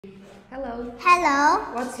Hello.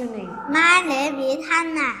 Hello, What's your name? my name is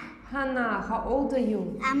Hannah. Hannah. How old are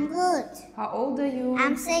you? I'm good. How old are you?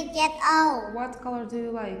 I'm 6 years old. What color do you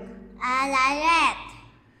like? I like red.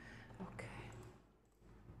 Okay.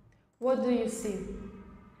 What do you see?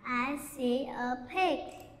 I see a pig.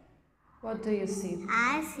 What do you see?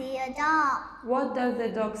 I see a dog. What does the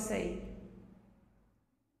dog say?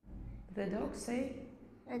 The dog say?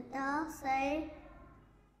 The dog says,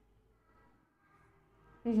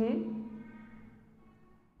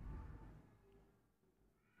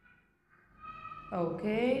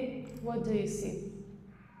 Okay. What do you see?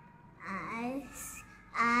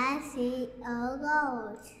 I see a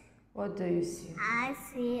goat. What do you see? I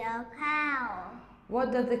see a cow.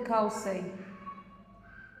 What does the cow say?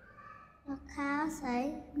 The cow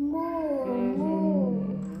says, moo, moo.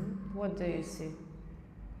 What do you see?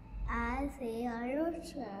 I see a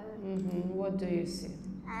rooster. What do you see?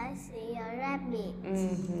 I see a rabbit.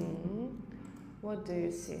 What do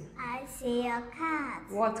you see? I see a cat.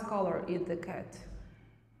 What color is the cat?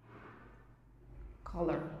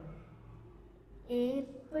 Color. It's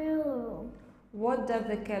blue. What does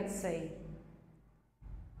the cat say?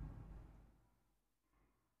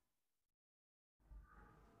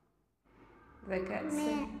 The cat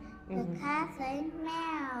say? The cat says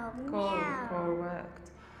meow, meow.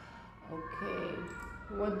 Correct. Okay.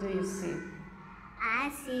 What do you see? I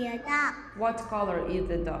see a dog. What color is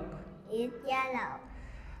the dog? It's yellow.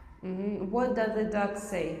 What does the dog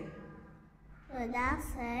say? The dog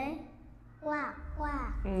says quack,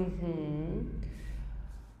 quack.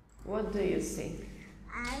 What do you see?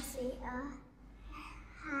 I see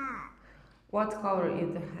a hat. What color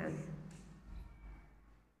is the hen?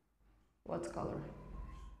 What color?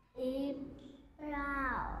 It's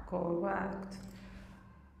brown. Correct.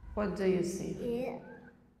 What do you see?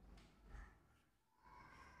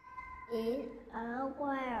 It's a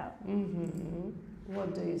whale.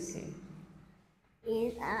 What do you see?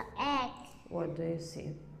 It's an egg. What do you see?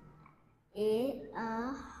 It's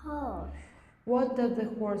a horse. What does the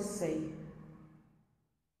horse say?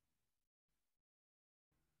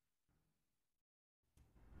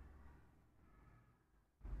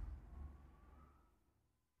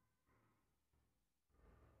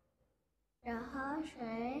 The horse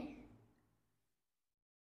says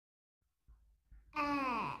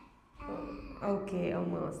egg. Okay,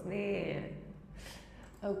 almost there.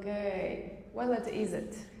 Okay. What letter is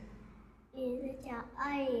it? It's a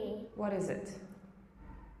A. What is it?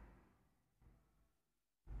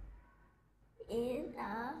 It's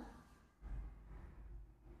a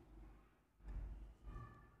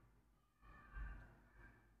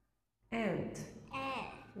Ant.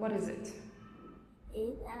 egg. What is it?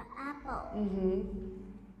 It's an apple.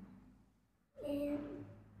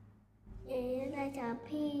 It's like a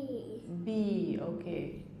pea. B.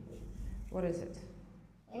 Okay. What is it?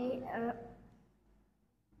 It's a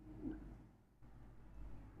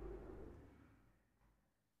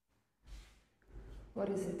What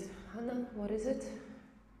is it? Hannah, what is it?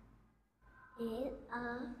 It's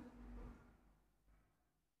a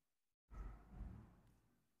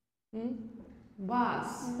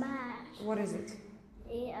Bus. mash. What is it?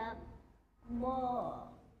 It's a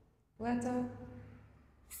ball. Letter?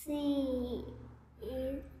 C.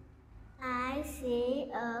 I see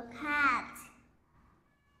a cat.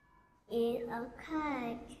 It's a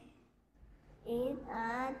cake. It's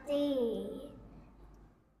a D.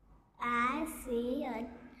 I see a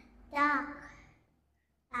duck.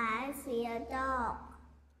 I see a dog.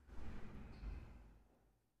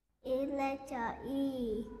 It's letter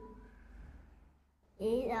E.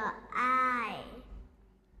 It's a I.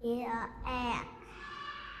 It's a egg.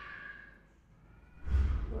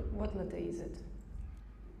 What letter is it?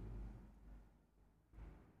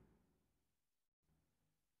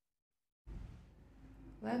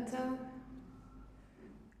 Letter?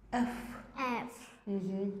 F. F.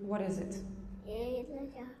 What is it?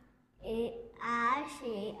 I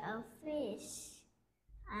see a fish.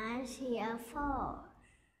 I see a frog.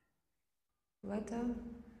 Letter?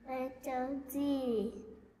 Letter Z.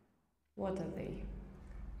 What are they?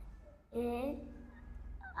 It's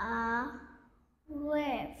a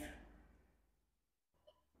wave.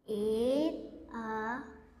 It's a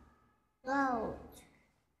goat.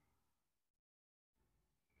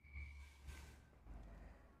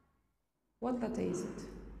 What letter is it?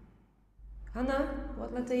 Hannah,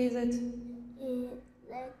 what letter is it? It's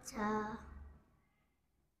letter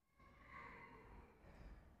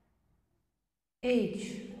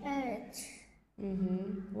H. H.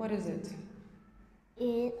 What is it?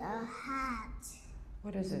 It's a hat.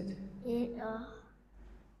 What is it? It's a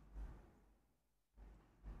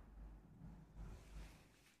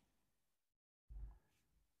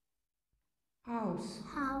House.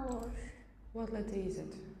 House. What letter is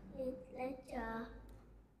it? It's letter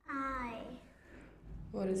I.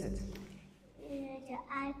 What is it? It's letter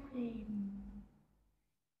ice cream.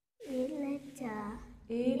 It's letter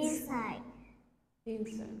It's inside.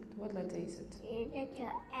 insect. What letter is it? It's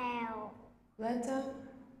letter L. Letter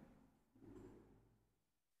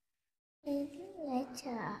It's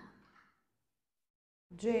letter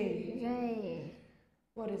J. J.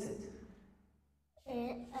 What is it?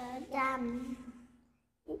 It's a dam.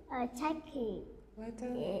 It's a taxi.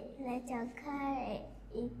 Letter It's letter K.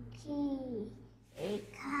 It's key. It's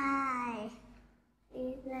kite.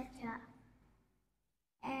 It's letter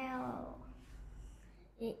L.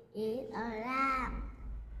 It is a lamb.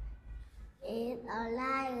 It's a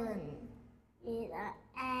lion. It's a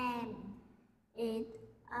ant. It's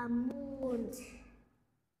a moon.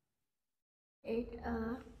 It's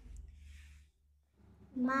a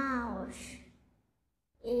mouse.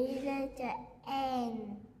 It's letter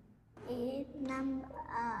N. It's number.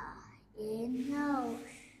 It's nose.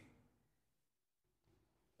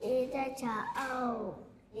 It's letter O.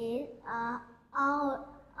 It's a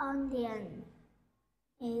onion.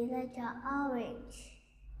 It's letter orange.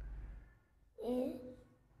 It's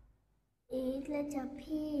letter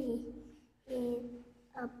P. It's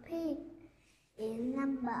a pig. It's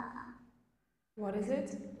number. What is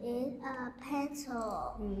it? It's a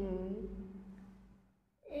pencil.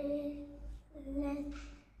 It's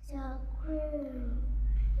letter Q.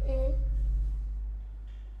 It's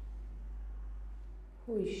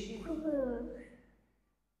Who is she? Q.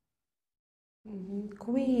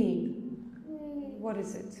 Queen. What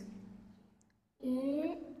is it?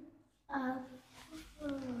 It's a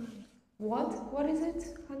phone. What? What is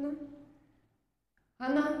it, Hannah?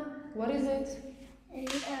 Hannah, what is it?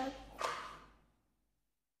 It's a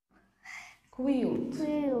Quilt.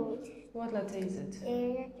 quilt. What letter is it? It's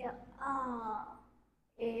letter R.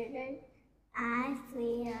 I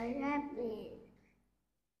see a rabbit.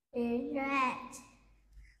 It's red.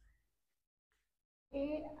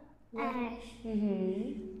 It's ash.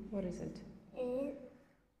 What is it? It's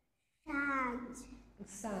sand.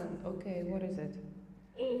 Sun. Okay, what is it?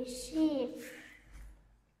 It's sheep.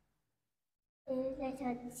 It's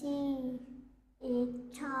letter T.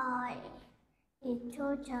 It's toy. It's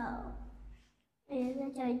turtle. It's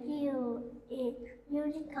letter U. It's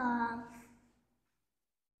unicorn.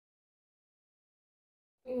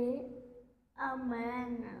 It's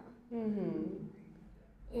umbrella.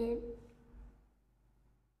 It's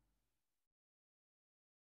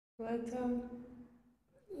Letter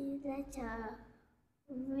letter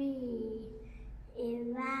V. It's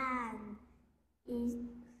van. It's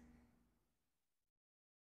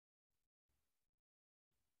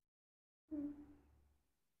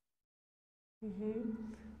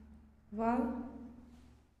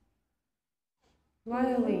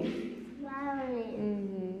Violin.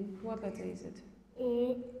 violin. What letter is it?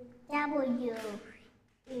 It's W.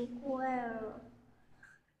 It's world.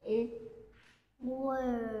 It's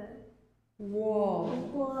word. Wall.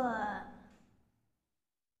 Word.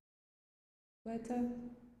 Letter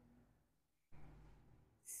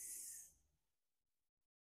S.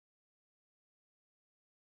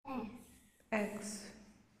 X.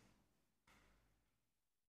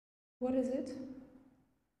 What is it?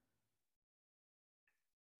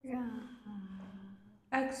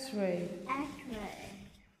 X-ray. X-ray.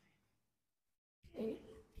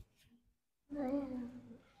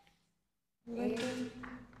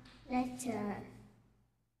 Letter.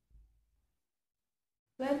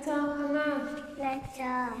 Letter, Hannah.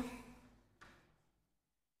 Letter.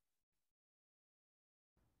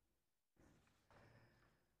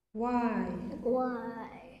 Y.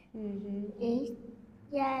 Y. It's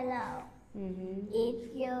yellow.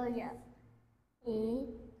 It's yellow.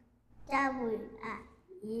 It's W.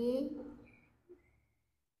 It's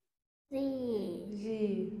Z.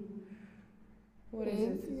 G. What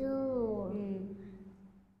is It's it? zoo.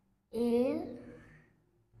 It's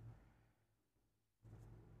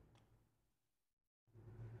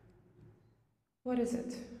What is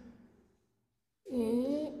it?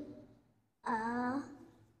 it's a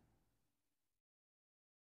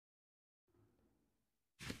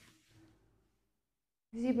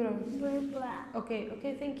Zebra. zebra. Okay,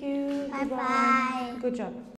 thank you. Bye-bye. Good job.